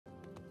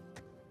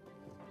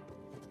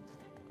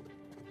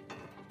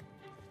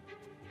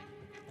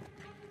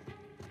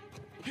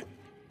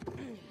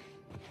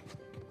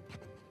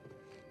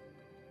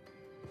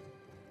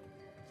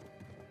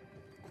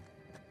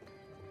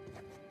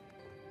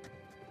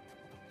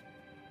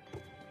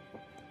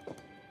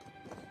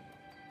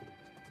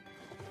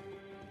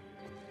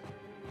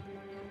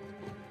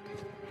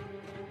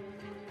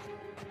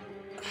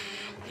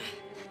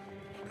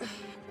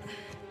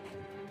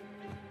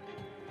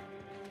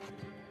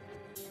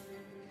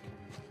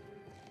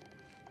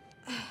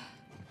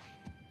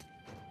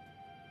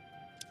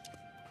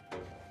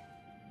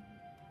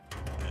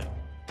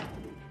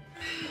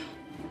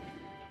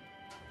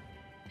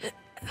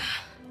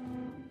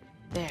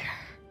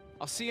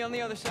I'll see you on the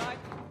other side.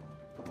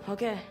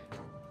 Okay.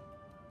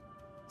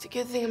 It's a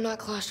good thing I'm not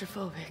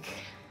claustrophobic.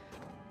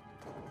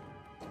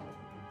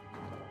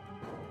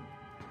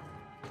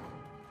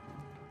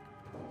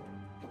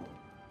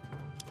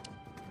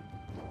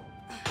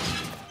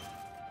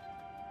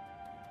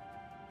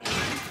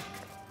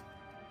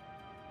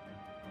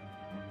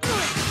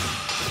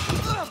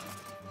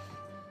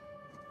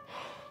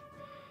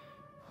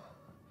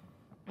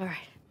 All right.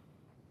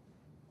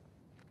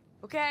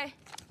 Okay,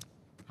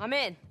 I'm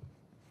in.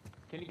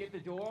 Can you get the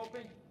door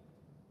open?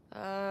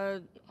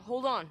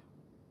 Hold on.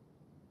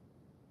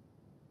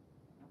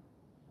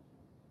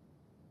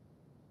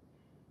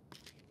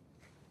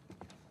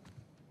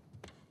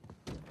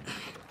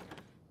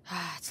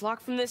 It's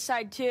locked from this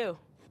side, too.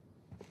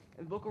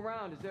 And look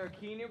around. Is there a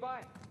key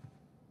nearby?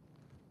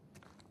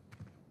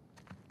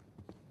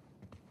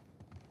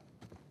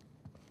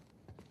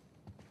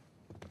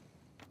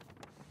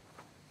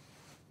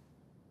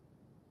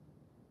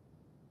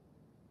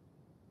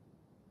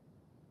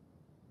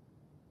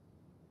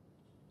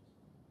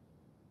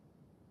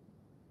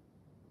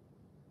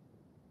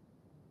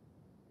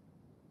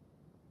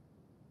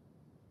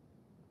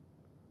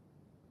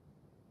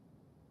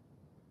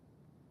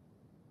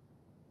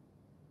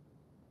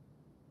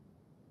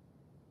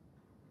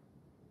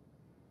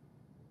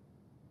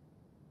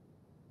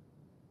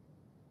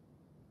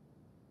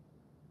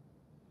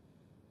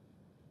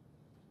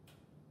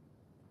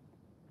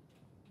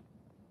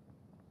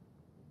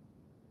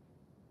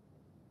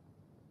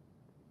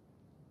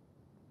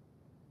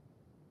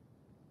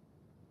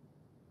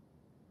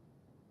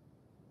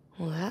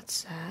 Well, that's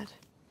sad.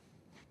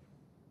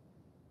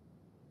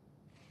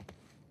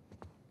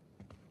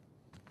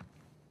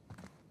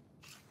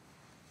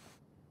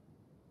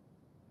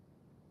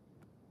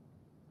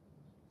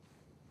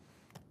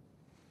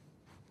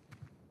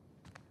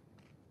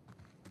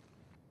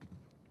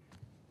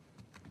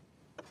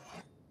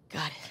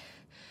 Got it.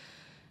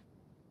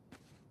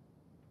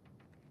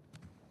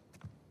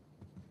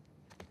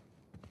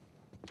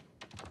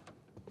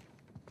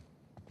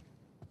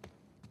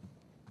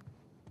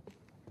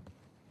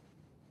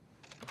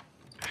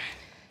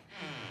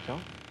 So,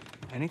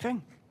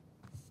 anything?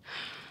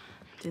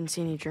 Didn't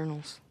see any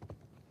journals.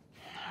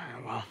 All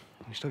right, well,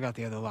 we still got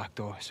the other locked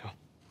door, so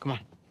come on.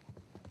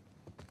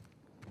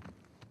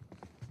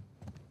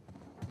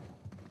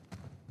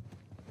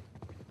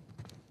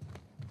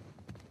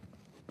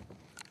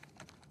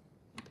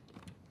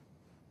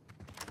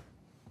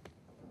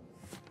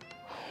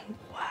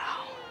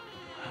 Wow.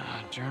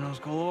 Journals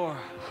galore.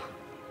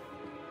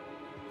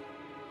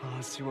 Well,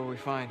 let's see what we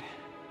find.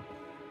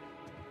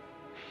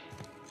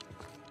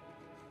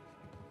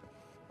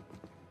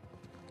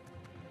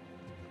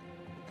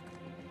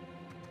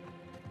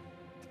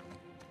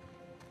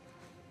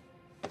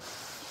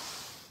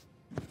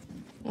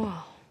 Whoa.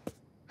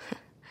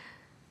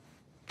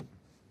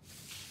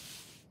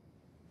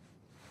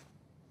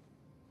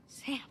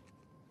 Sam.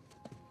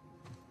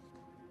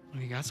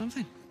 Well, you got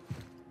something?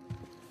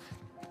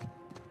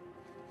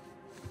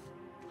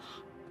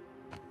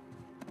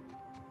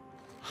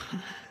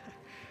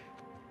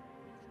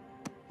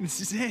 This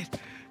is it.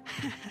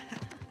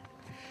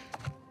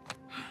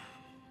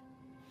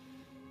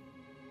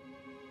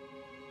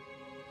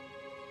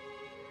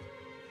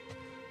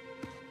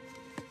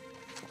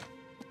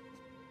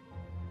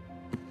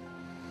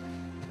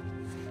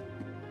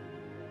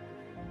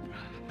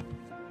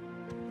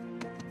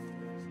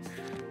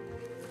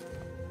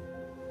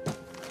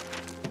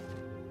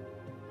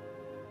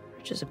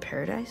 Riches of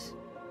paradise?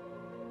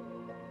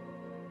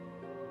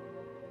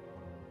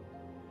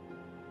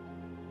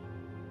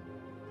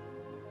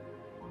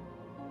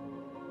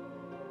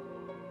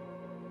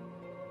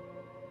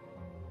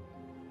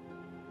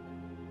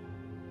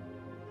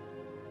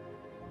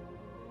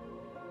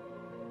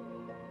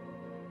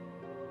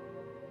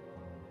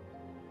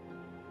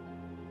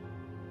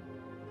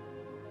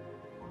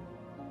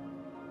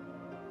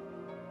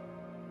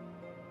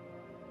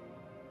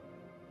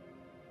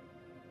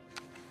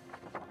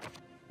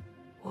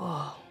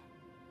 Whoa.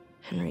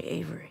 Henry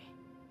Avery.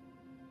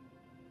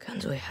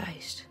 Gunsway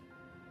heist.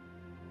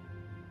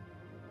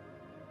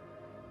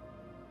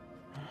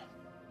 Oh,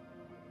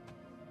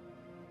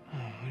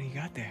 what do you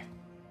got there?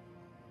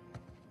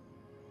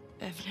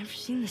 I've never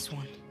seen this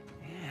one.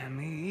 Yeah,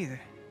 me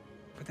either.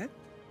 But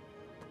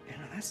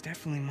that's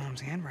definitely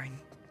Mom's handwriting.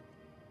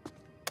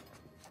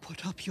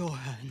 Put up your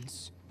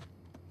hands.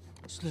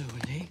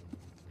 Slowly.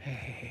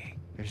 Hey,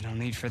 there's no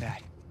need for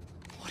that.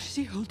 What is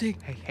he holding?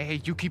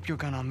 Hey, you keep your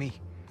gun on me.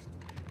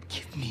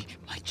 Give me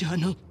my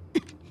journal.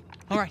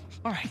 All right.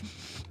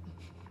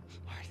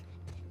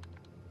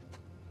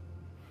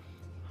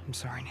 I'm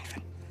sorry,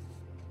 Nathan.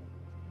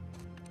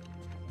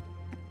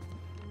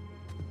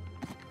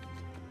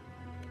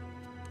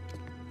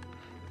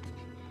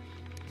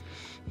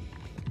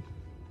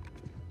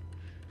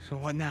 So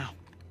what now?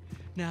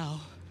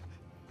 Now,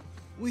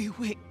 we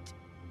wait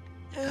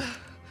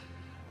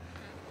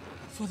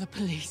for the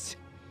police.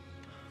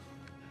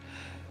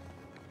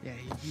 Yeah,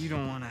 you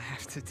don't want to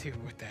have to deal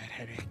with that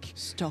headache.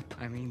 Stop.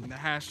 I mean, the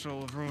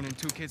hassle of ruining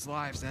 2 kids'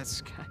 lives,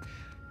 that's...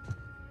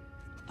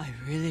 I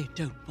really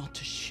don't want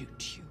to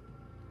shoot you.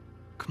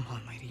 Come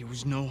on, lady, it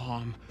was no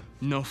harm,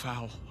 no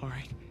foul, all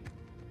right?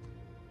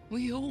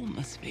 We all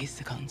must face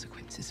the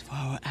consequences for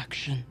our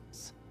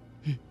actions.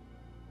 And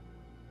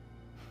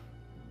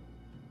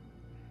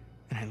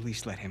at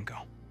least let him go.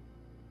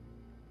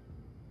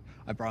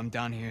 I brought him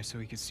down here so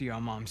he could see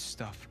our mom's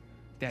stuff.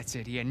 That's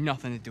it, he had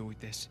nothing to do with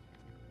this.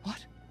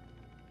 What?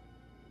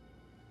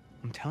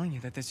 I'm telling you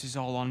that this is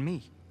all on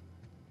me.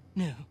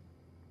 No.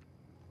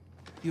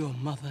 Your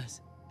mother's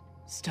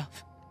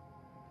stuff.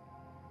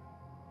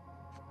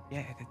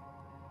 Yeah,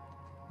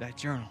 that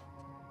journal.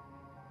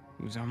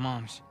 It was our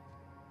mom's.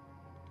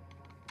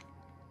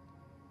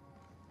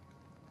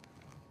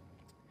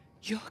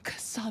 You're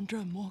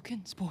Cassandra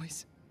Morgan's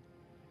voice.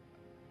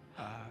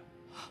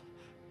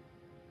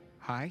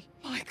 Hi?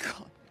 My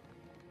God.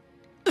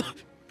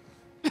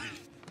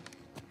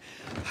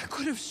 I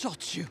could have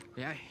shot you.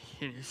 Yeah,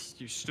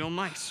 you're still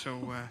nice,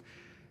 so,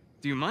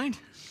 do you mind?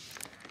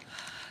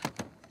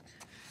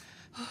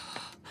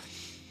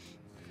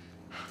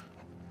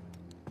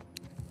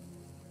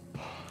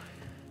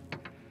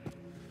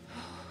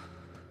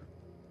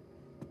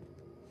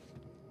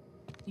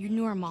 You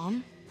knew our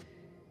mom?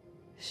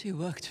 She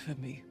worked for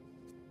me.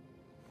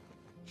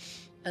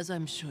 As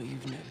I'm sure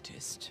you've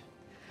noticed,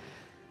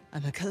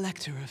 I'm a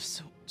collector of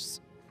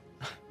sorts.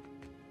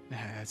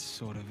 That's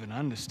sort of an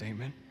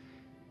understatement.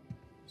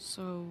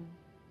 So,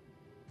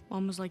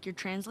 Mom was like your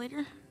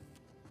translator?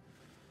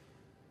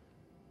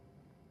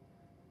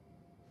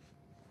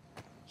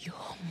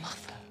 Your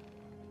mother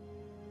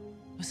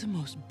was the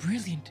most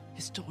brilliant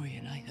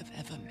historian I have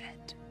ever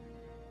met.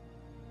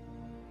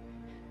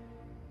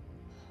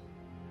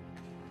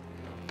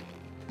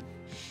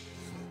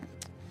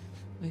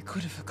 We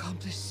could have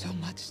accomplished so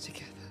much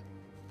together.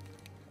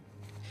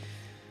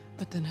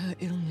 But then her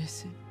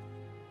illness...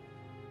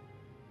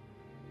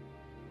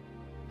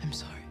 I'm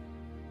sorry.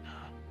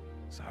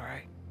 It's all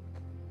right.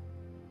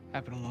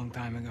 Happened a long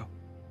time ago.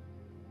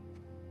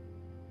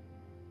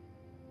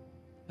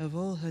 Of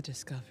all her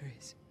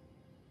discoveries,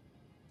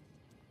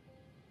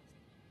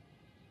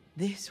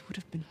 this would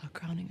have been her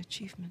crowning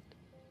achievement.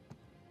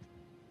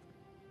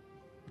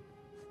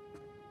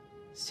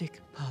 Sic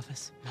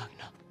parvis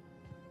magna.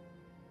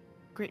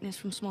 Greatness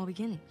from small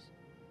beginnings.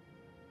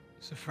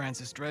 Sir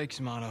Francis Drake's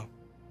motto.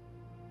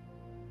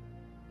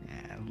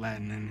 Yeah,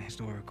 Latin and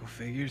historical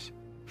figures.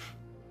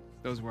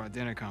 Those were our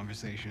dinner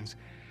conversations.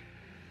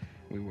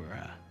 We were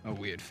a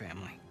weird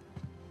family.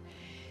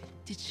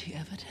 Did she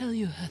ever tell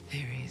you her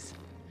theories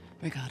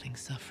regarding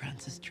Sir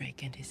Francis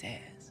Drake and his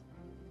heirs?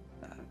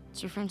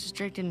 Sir Francis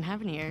Drake didn't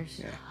have any heirs.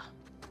 Yeah.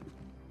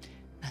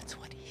 That's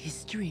what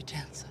history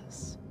tells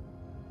us.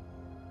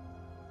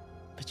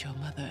 But your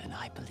mother and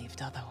I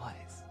believed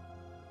otherwise.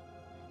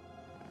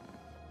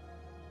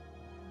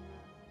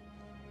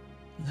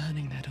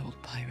 Learning that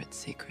old pirate's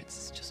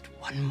secrets is just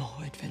one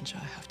more adventure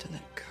I have to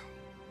let go.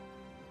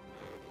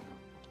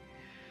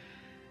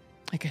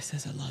 I guess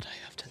there's a lot I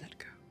have to let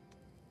go.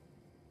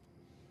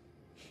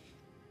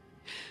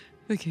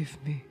 Forgive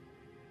me.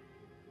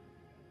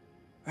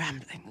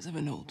 Ramblings of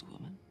an old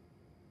woman.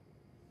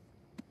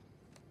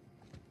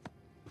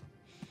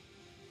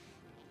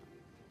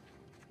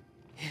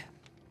 Here.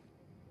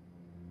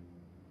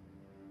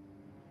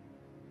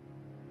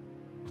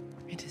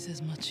 It is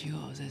as much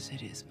yours as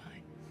it is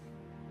mine.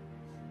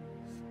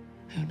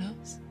 Who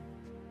knows?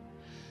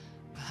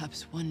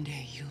 Perhaps one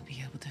day you'll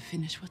be able to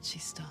finish what she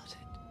started.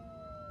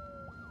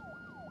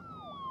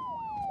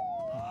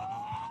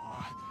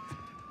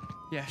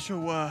 Yeah, so,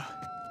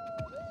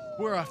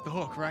 we're off the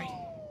hook, right?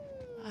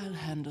 I'll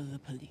handle the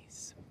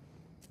police.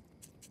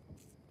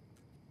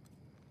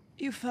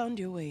 You found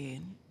your way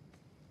in.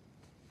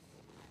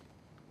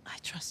 I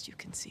trust you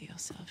can see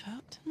yourself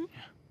out. Hmm?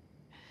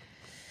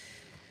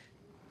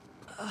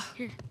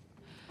 Here.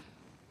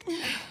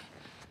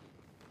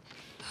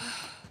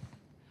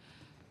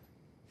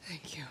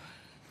 Thank you.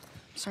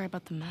 Sorry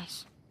about the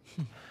mess.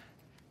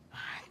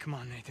 Come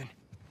on, Nathan.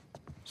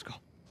 Let's go.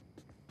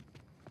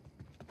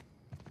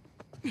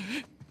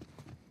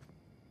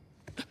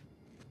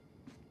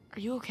 Are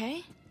you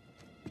okay?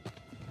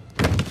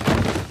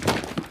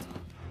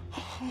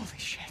 Holy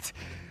shit.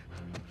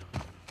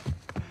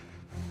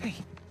 Hey.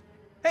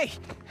 Hey.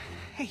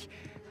 Hey.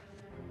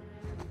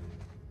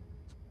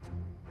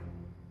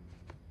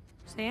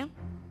 Sam?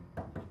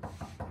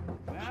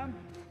 Ma'am?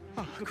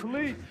 The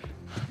police.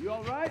 You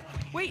all right?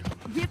 Wait,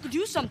 we have to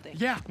do something.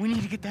 Yeah, we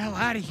need to get the hell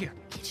out of here.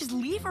 Can't just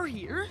leave her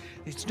here.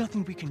 There's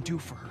nothing we can do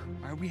for her.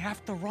 All right, we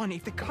have to run.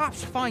 If the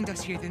cops find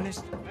us here, then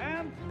there's...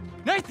 Ma'am?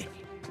 Nathan!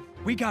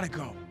 We gotta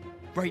go.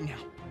 Right now.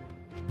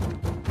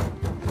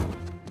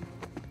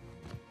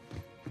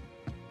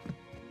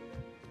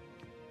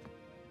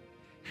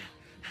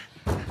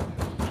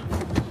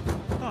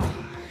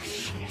 Oh,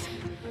 shit.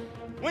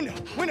 Window,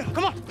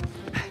 come on!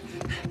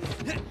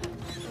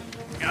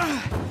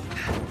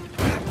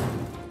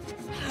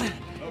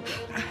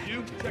 Okay,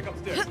 you check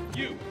upstairs.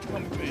 You,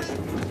 come with me.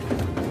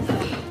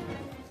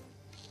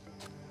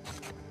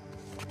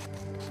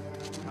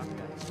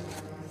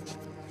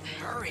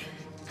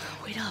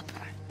 Wait up.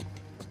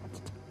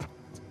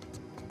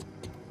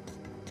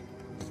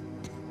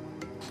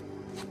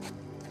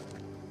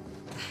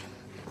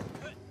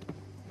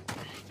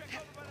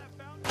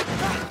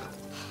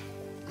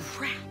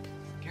 Crap.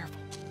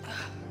 Careful.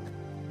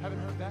 Haven't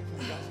heard back from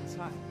the guys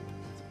inside.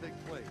 It's a big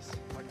place.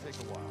 Might take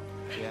a while.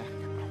 Yeah.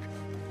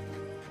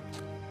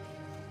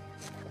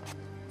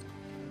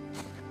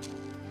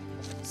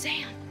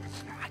 Sam.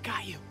 I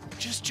got you.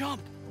 Just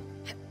jump.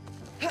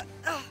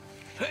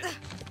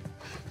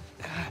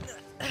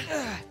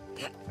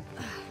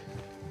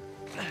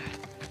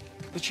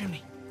 The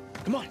chimney.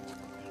 Come on.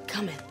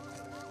 Coming.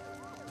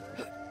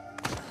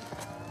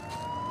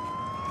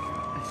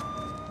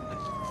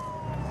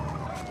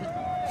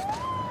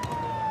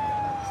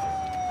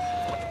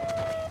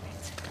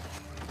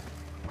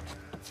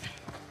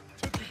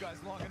 Took you guys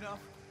long enough.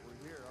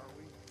 We're here, aren't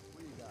we? What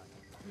do you got?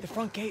 The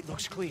front gate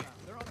looks clear.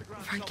 They're on the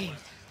ground Front gate.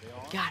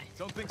 somewhere. Got it.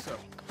 Don't think so. Go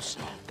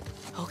slow.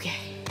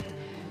 Okay.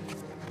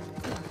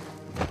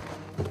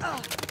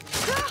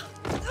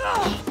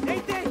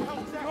 Nathan!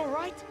 You all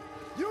right?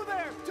 You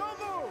there! Don't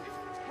move!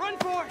 Run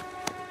for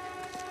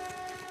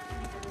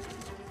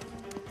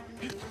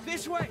it!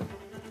 This way!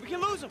 We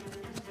can lose him!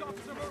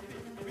 Officer Murphy,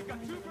 we've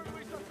got 2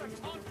 burglary suspects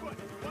on foot.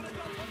 One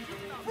adult, one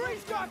juvenile.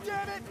 Freeze,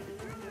 goddammit!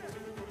 You there!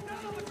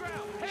 Down on the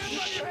ground! Hands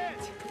on your head!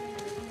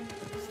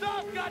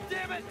 Stop,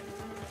 goddammit!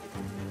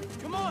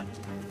 Come on!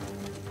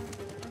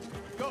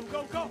 Go,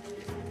 go, go!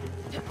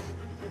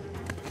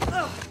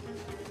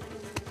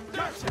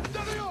 Gotcha!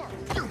 There they are!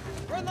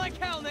 Run like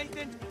hell,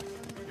 Nathan!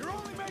 You're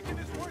only making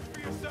this worse for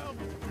yourself.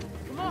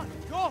 Come on,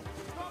 go!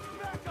 Stop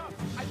and back up!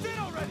 I did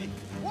already!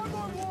 One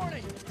more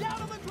warning!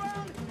 Down on the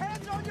ground,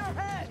 hands on your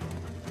head!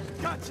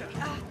 Gotcha!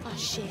 Oh,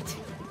 shit.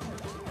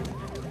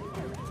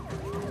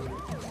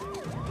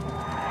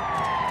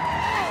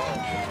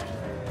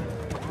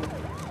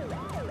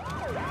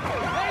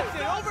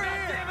 Nathan, over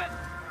here! Damn it!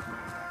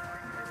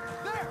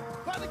 There!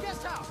 By the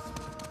guest house!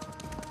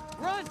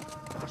 Run!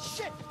 Oh,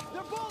 shit!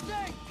 They're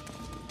bulging!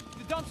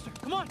 The dumpster,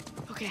 come on!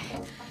 Okay.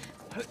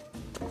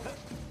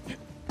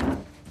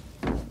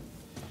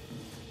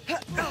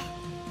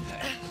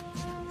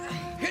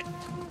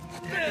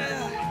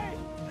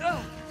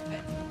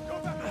 Go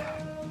back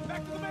around!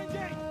 Back to the main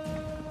gate!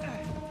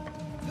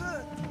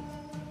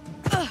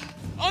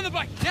 On the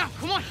bike, now,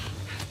 come on!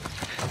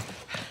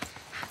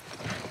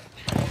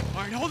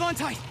 All right, hold on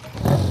tight.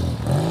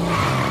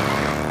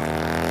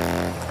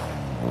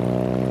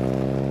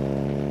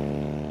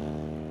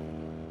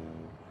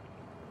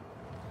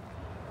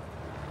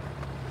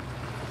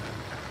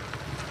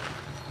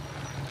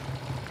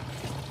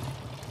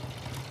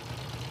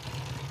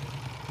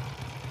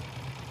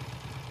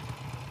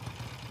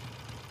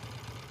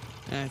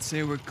 I'd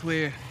say we're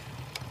clear.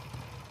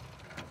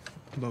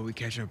 But we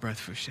catch our breath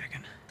for a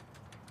second.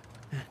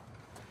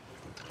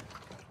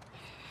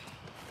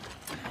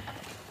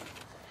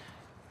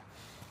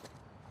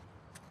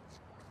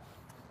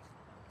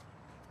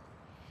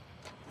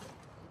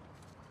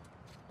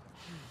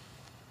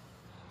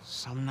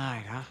 Some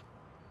night, huh?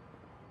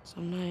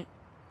 Some night.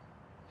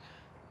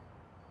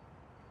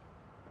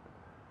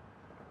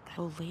 That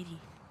old lady.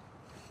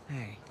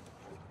 Hey.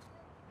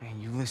 Hey,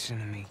 you listen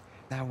to me.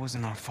 That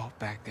wasn't our fault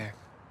back there.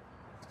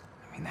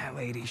 I mean, that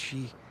lady,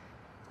 she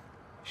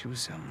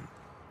was,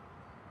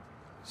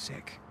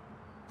 sick.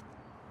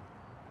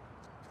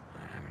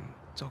 I mean,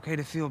 it's okay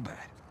to feel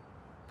bad,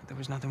 but there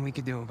was nothing we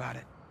could do about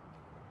it.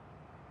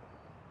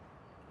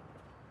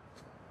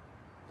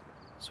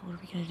 So what are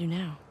we gonna do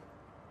now?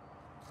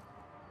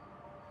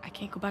 I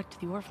can't go back to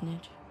the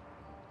orphanage.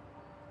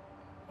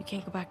 You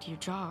can't go back to your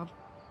job.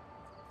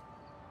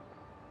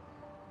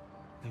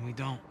 Then we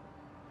don't.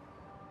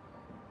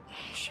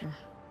 Sure.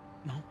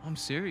 No, I'm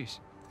serious.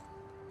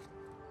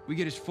 We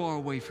get as far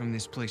away from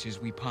this place as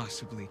we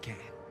possibly can.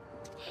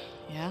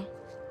 Yeah?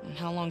 And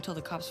how long till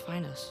the cops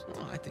find us?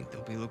 Well, I think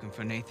they'll be looking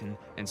for Nathan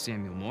and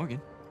Samuel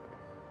Morgan.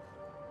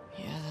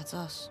 Yeah, that's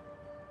us.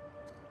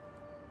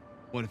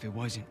 What if it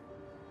wasn't?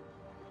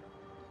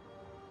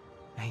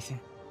 Nathan,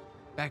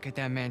 back at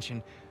that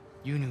mansion,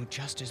 you knew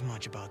just as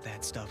much about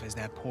that stuff as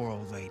that poor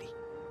old lady.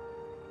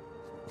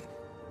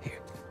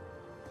 Here,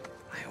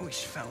 I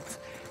always felt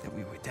that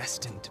we were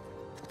destined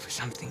for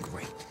something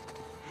great.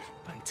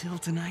 But until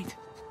tonight,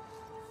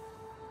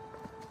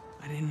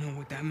 I didn't know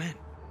what that meant.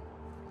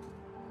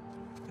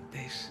 But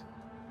this,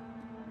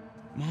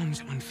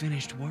 Mom's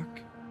unfinished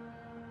work,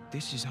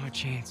 this is our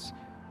chance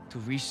to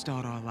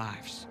restart our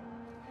lives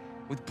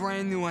with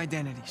brand new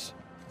identities.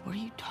 What are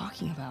you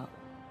talking about?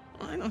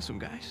 I know some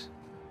guys.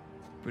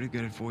 Pretty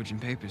good at forging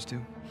papers,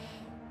 too.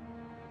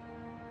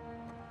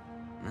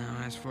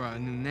 Now, as for our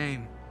new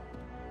name,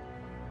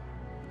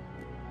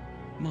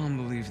 Mom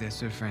believes that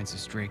Sir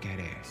Francis Drake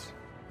had heirs.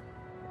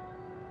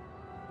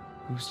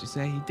 Who's to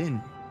say he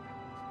didn't?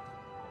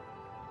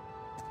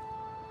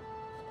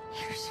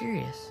 You're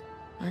serious,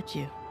 aren't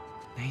you?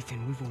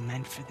 Nathan, we were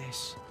meant for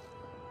this.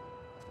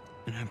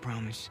 And I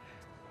promise,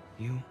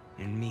 you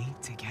and me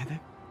together,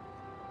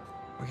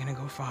 we're gonna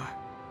go far.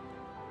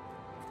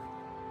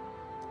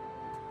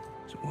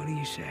 So what do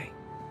you say?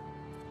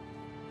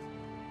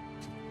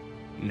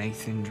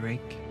 Nathan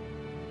Drake?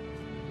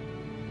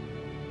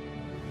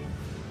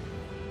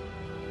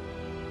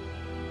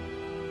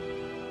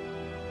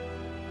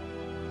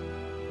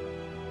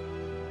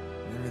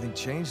 Everything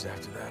changed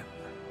after that.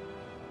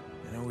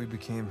 You know, we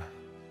became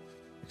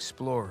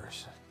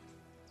explorers,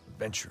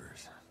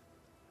 adventurers.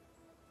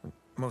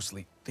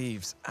 Mostly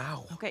thieves.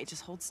 Ow. Okay,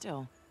 just hold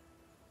still.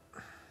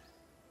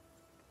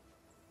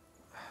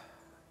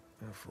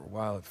 You know, for a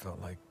while it felt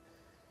like,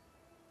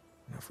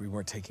 you know, if we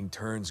weren't taking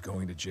turns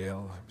going to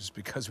jail, it was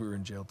because we were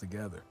in jail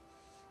together.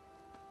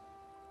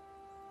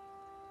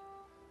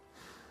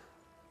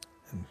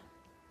 And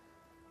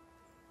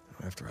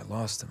after I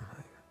lost him,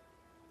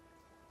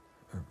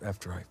 or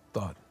after I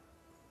thought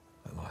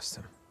I lost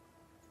him.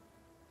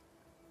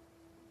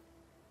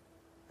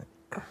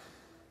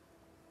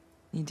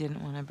 You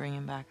didn't want to bring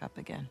him back up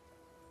again.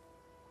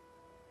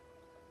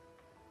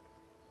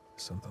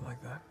 Something like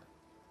that.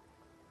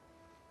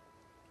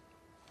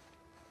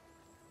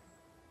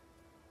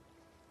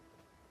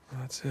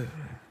 Well, that's it.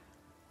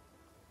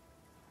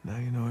 Now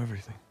you know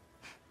everything.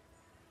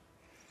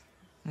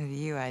 With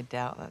you, I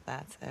doubt that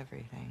that's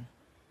everything.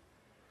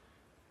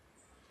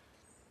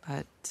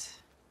 But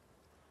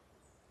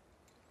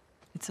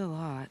it's a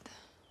lot.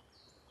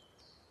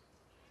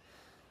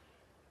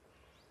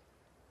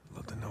 I'd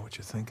love to know what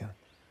you're thinking.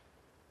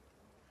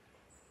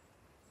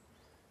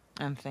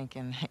 I'm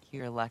thinking that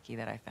you're lucky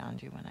that I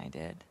found you when I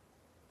did.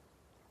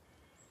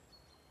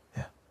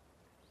 Yeah.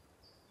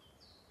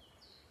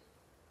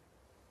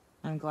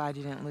 I'm glad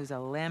you didn't lose a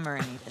limb or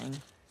anything.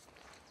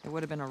 It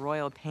would have been a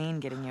royal pain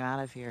getting you out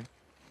of here.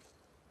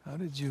 How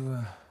did you,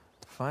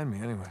 find me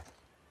anyway?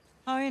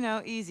 Oh, you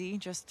know, easy.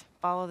 Just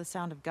follow the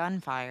sound of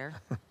gunfire.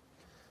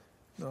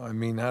 No, I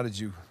mean, how did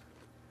you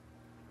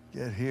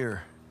get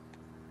here?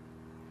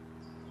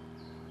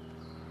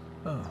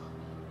 Oh,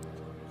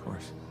 of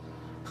course.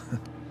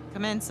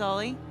 Come in,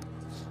 Sully.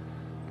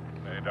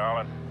 Hey,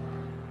 darling.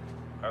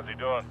 How's he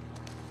doing?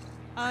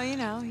 Oh, you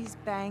know, he's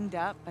banged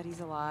up, but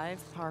he's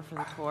alive. Par for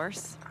the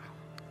course.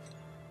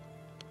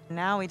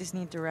 Now we just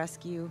need to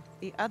rescue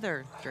the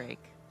other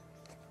Drake.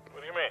 What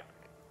do you mean?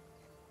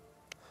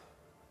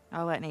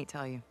 I'll let Nate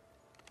tell you.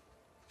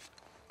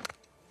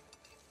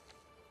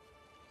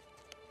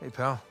 Hey,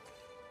 pal.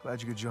 Glad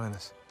you could join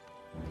us.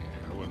 Yeah,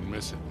 I wouldn't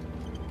miss it.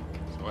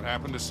 So what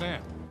happened to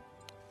Sam?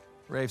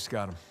 Rafe's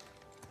got him.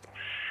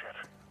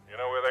 Shit. You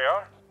know where they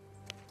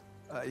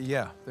are?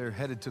 Yeah, they're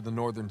headed to the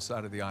northern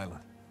side of the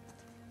island.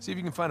 See if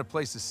you can find a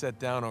place to set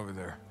down over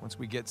there. Once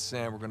we get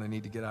Sam, we're gonna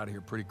need to get out of here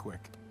pretty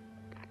quick.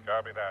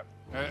 Copy that.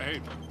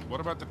 Hey,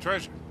 what about the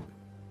treasure?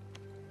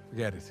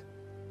 Forget it.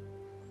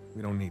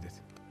 We don't need it.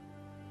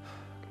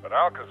 But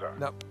Alcazar.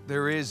 No,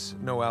 there is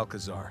no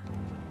Alcazar.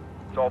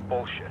 It's all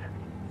bullshit.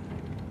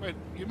 Wait,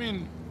 you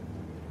mean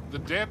the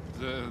debt,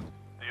 The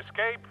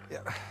escape? Yeah,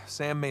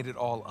 Sam made it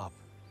all up.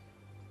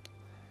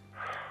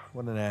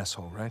 What an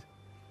asshole, right?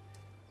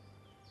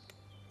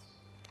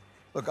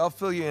 Look, I'll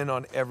fill you in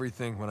on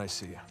everything when I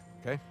see you,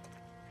 okay?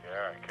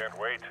 Yeah, I can't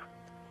wait.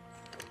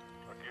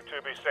 Look, you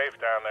two be safe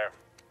down there.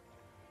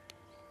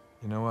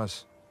 You know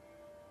us.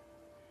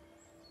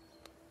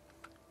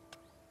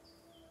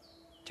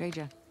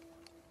 Treja.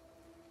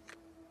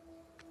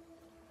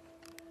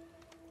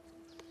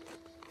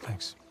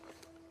 Thanks.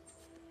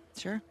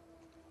 Sure?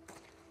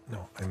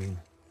 No, I mean...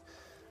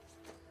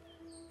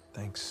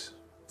 thanks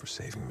for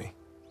saving me.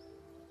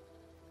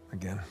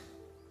 Again.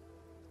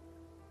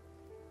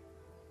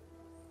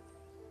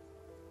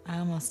 I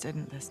almost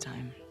didn't this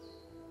time.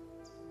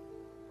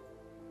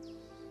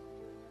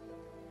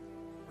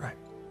 Right.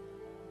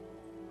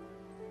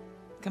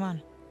 Come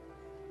on.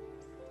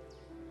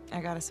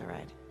 I got us a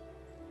ride.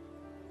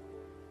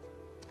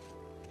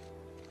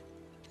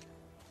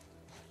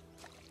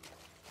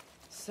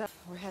 So,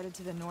 we're headed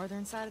to the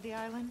northern side of the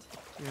island?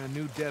 Yeah,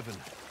 New Devon,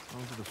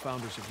 home to the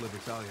founders of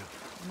Libertalia.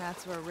 And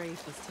that's where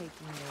Rafe is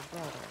taking their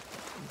brother.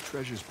 The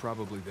treasure's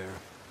probably there.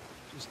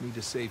 Just need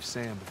to save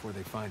Sam before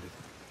they find it.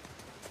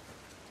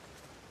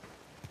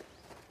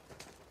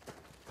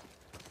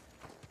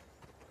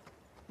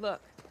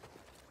 Look.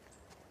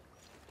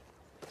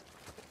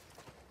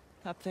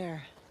 Up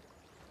there.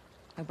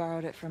 I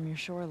borrowed it from your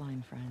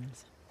shoreline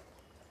friends.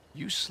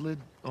 You slid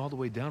all the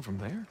way down from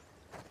there?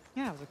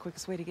 Yeah, it was the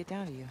quickest way to get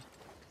down to you.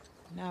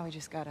 Now we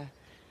just gotta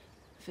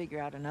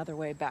figure out another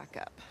way back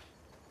up.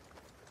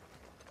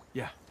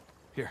 Yeah,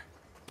 here.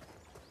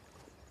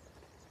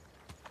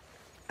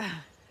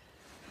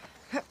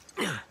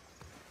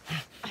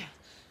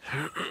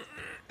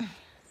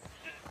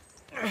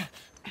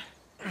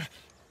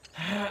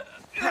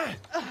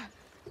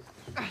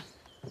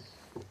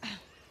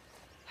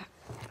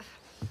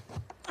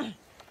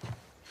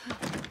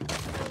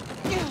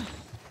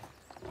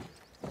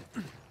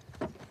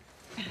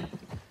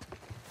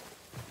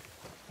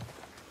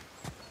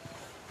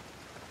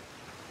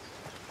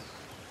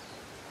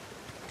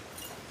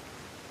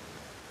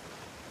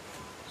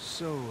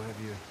 So, have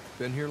you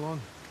been here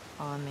long?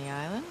 On the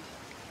island?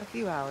 A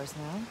few hours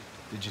now.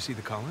 Did you see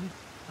the colony?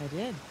 I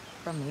did,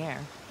 from the air.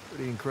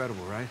 Pretty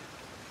incredible, right?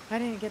 I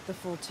didn't get the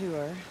full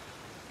tour.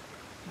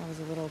 I was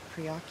a little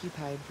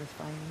preoccupied with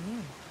finding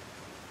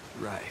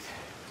you. Right.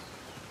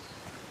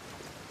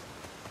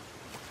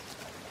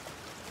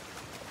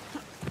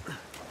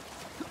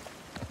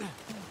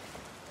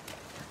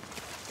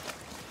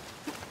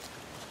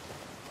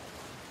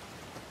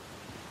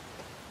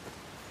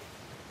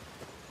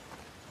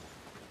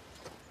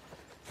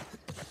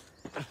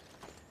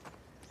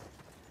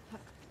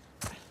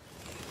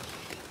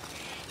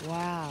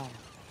 Wow.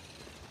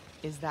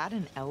 Is that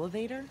an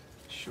elevator?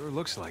 Sure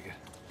looks like it.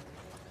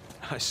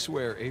 I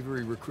swear,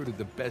 Avery recruited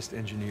the best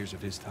engineers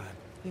of his time.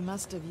 He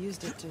must have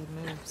used it to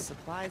move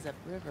supplies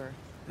upriver.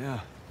 Yeah,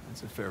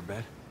 that's a fair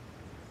bet.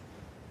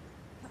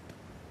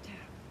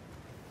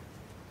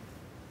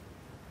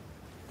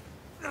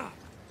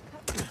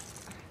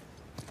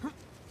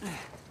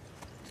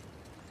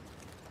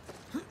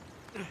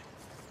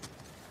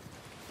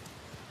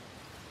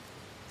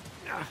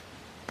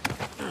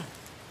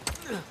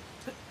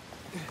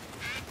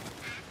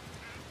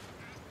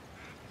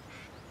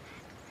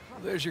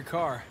 There's your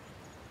car.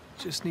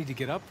 Just need to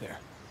get up there.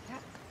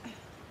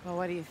 Well,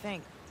 what do you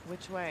think?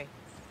 Which way?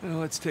 Well,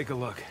 let's take a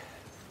look.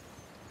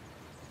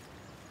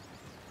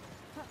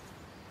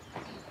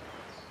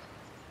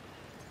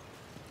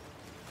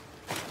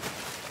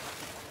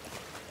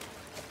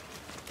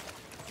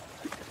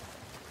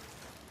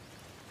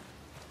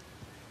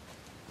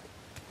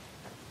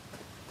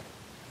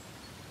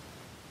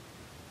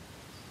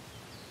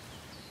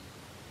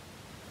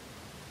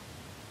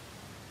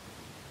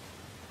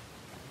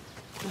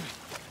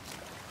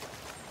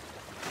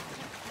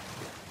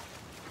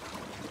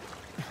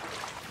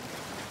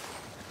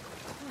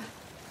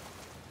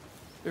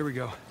 There we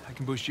go. I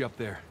can boost you up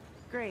there.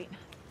 Great.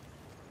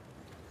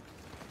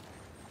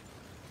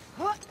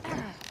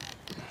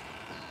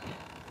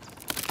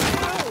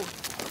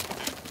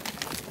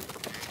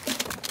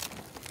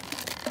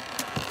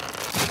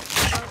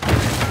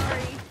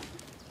 Sorry.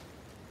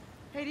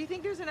 Hey, do you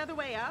think there's another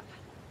way up?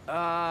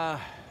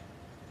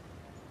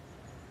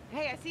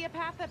 Hey, I see a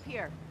path up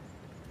here.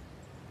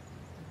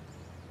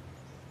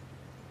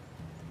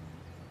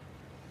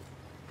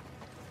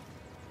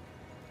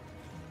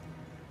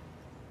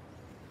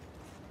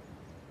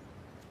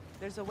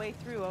 There's a way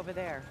through over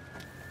there.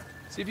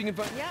 See if you can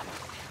find... Yep.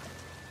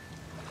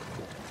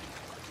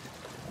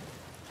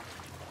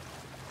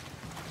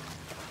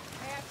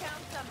 Hey, I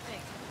found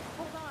something.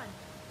 Hold on.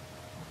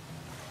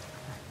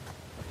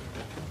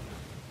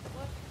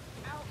 Look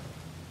out.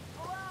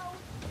 Hello?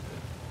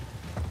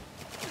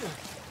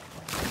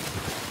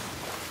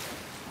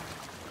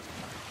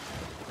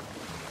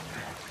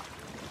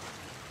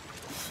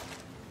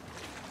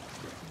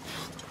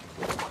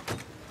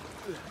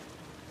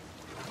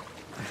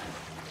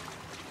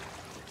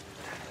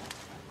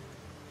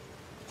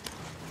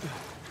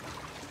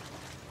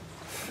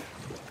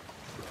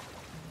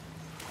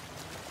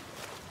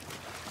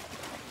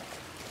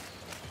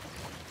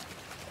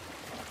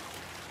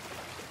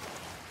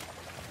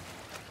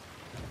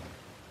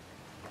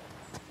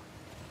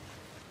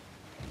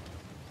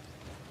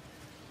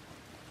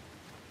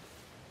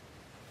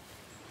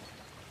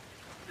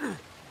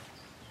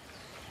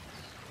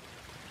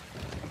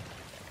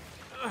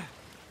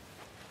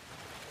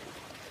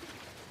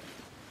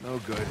 No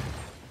good.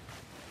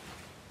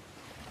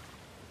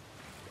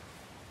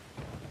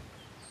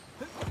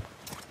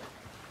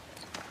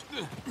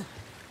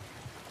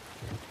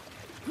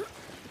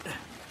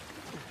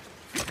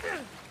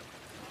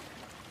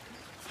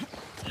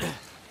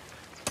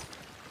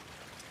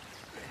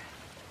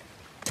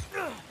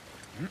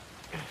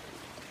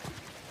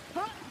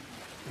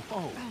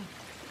 Whoa.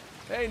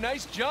 Hey,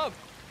 nice jump.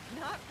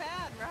 Not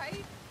bad,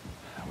 right?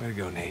 Way to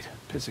go, Nate.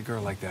 Piss a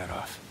girl like that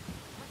off.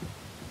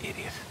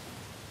 Idiot.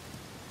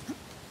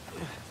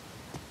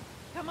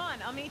 Come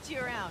on, I'll meet you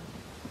around.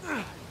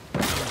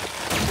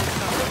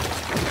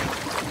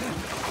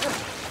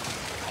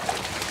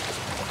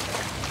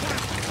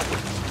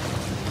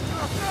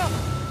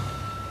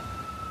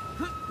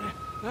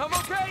 I'm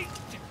okay.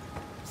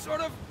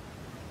 Sort of.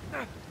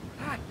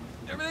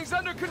 Everything's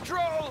under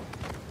control.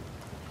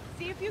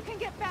 See if you can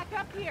get back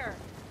up here.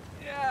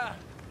 Yeah.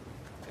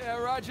 Yeah,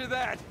 roger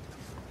that.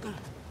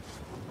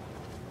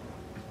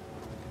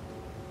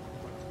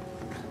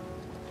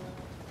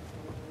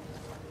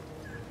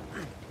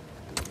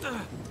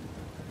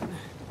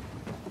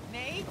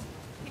 Nate,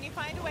 can you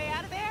find a way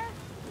out of there?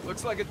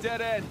 Looks like a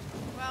dead end.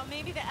 Well,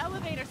 maybe the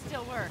elevator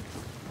still works.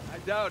 I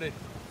doubt it.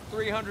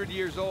 300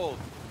 years old.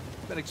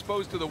 Been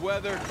exposed to the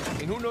weather,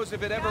 and who knows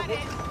if it ever Got it.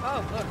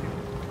 Oh, look,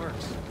 it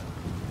works.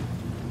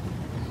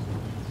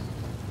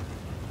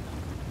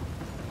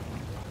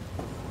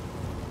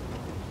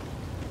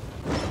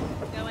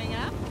 Going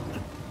up?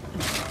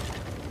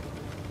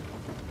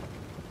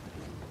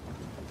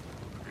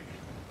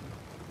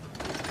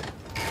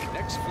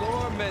 Next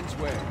floor,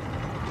 menswear.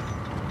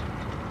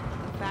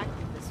 The fact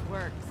that this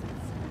works,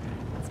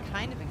 it's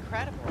kind of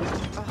incredible.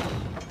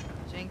 Oh,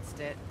 jinxed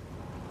it.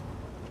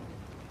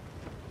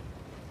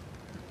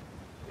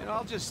 You know,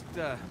 I'll just,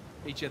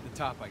 meet you at the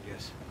top, I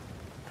guess.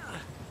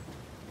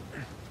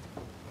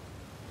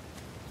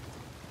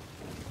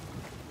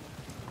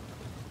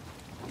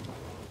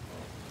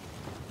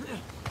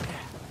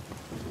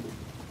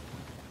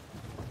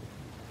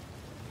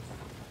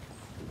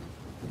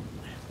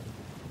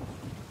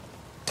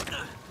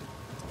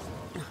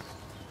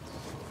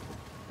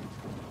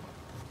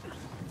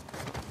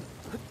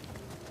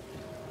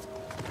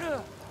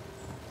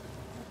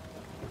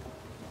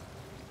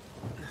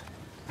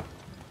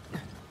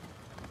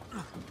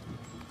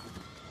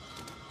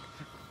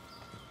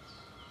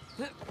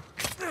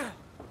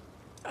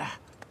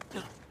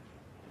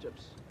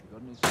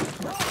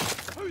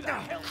 Who the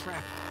hell?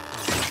 Crap.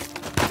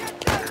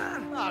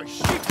 Oh,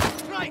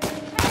 shit! Right!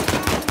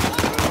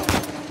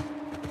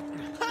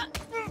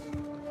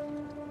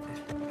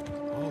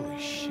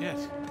 Holy shit.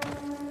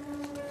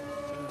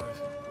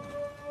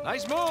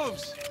 Nice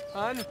moves,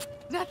 hon.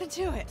 Nothing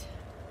to it.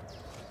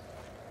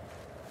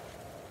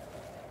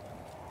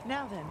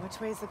 Now then, which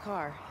way's the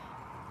car?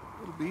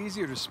 It'll be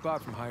easier to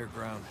spot from higher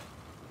ground.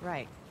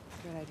 Right.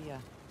 Good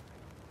idea.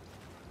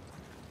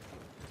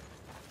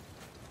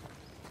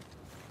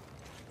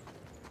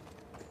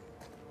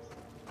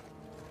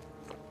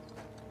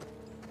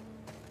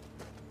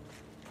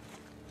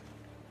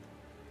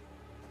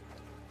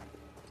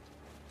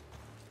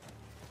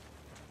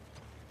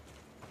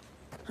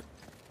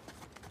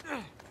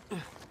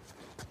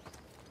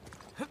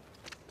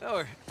 Oh,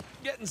 we're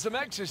getting some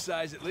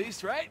exercise at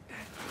least, right?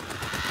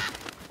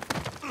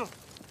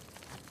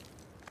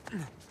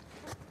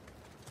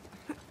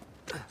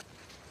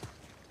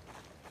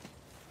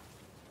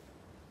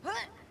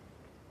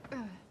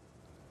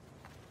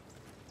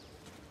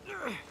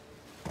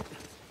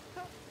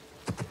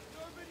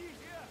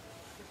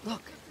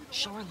 Look,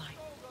 shoreline.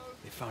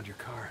 They found your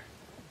car.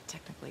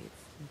 Technically,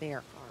 it's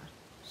their car.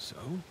 So,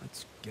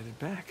 let's get it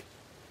back.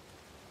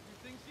 You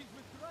think she's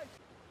with Drake?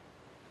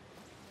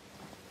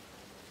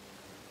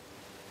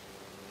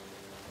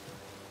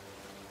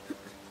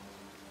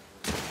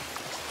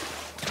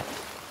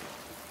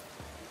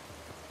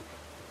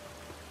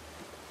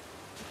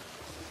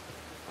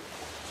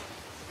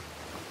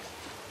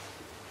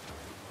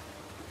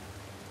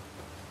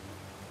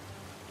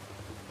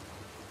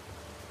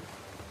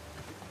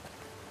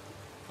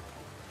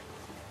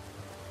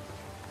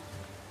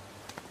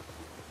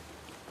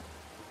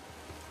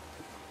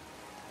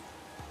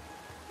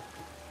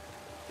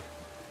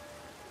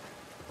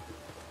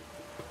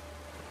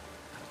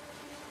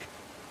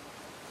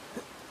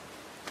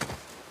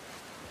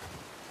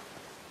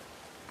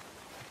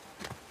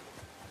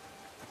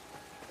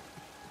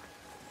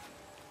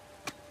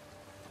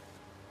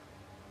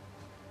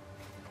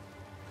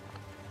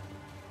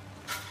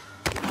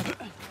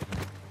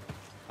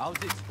 How's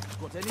it?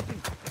 Got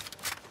anything?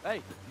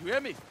 Hey, you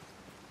hear me?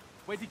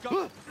 Where'd he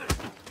go?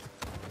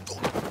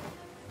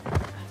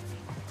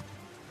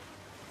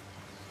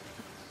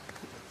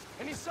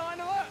 Any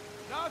sign of her?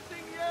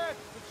 Nothing yet,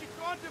 but she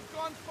can't have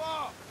gone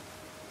far.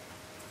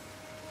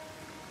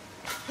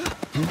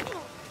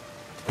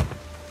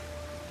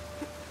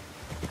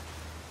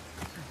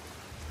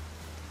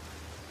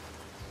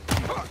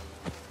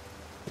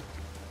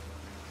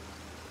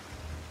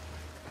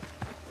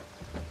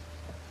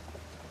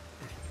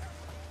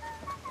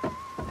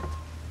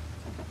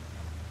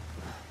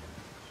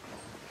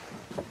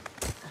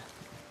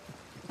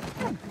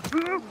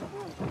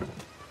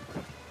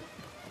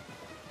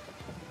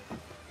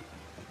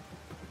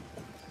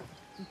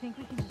 You think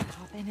we can just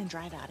hop in and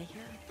drive out of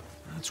here?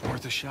 That's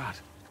worth a shot.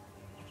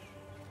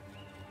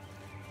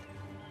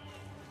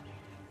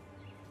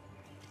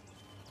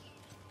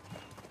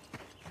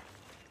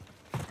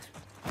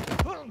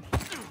 Gonna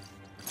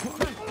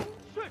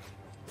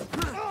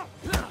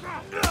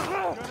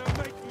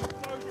make you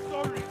so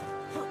sorry.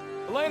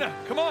 Elena,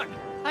 come on!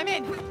 I'm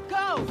in!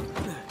 Go!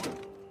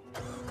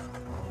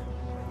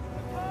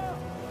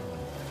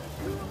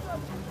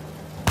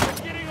 They're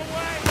getting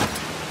away!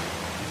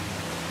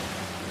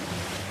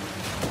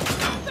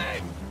 Hey!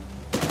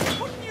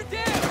 What can you do?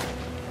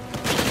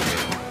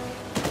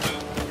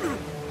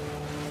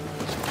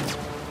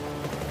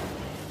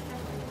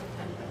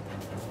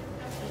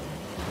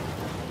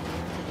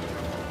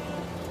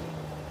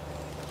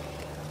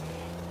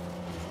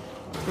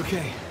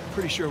 Okay,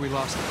 pretty sure we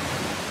lost it.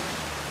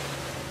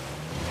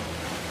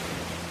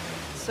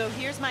 So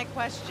here's my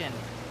question.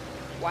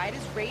 Why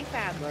does Rafe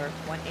Adler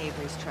want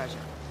Avery's treasure?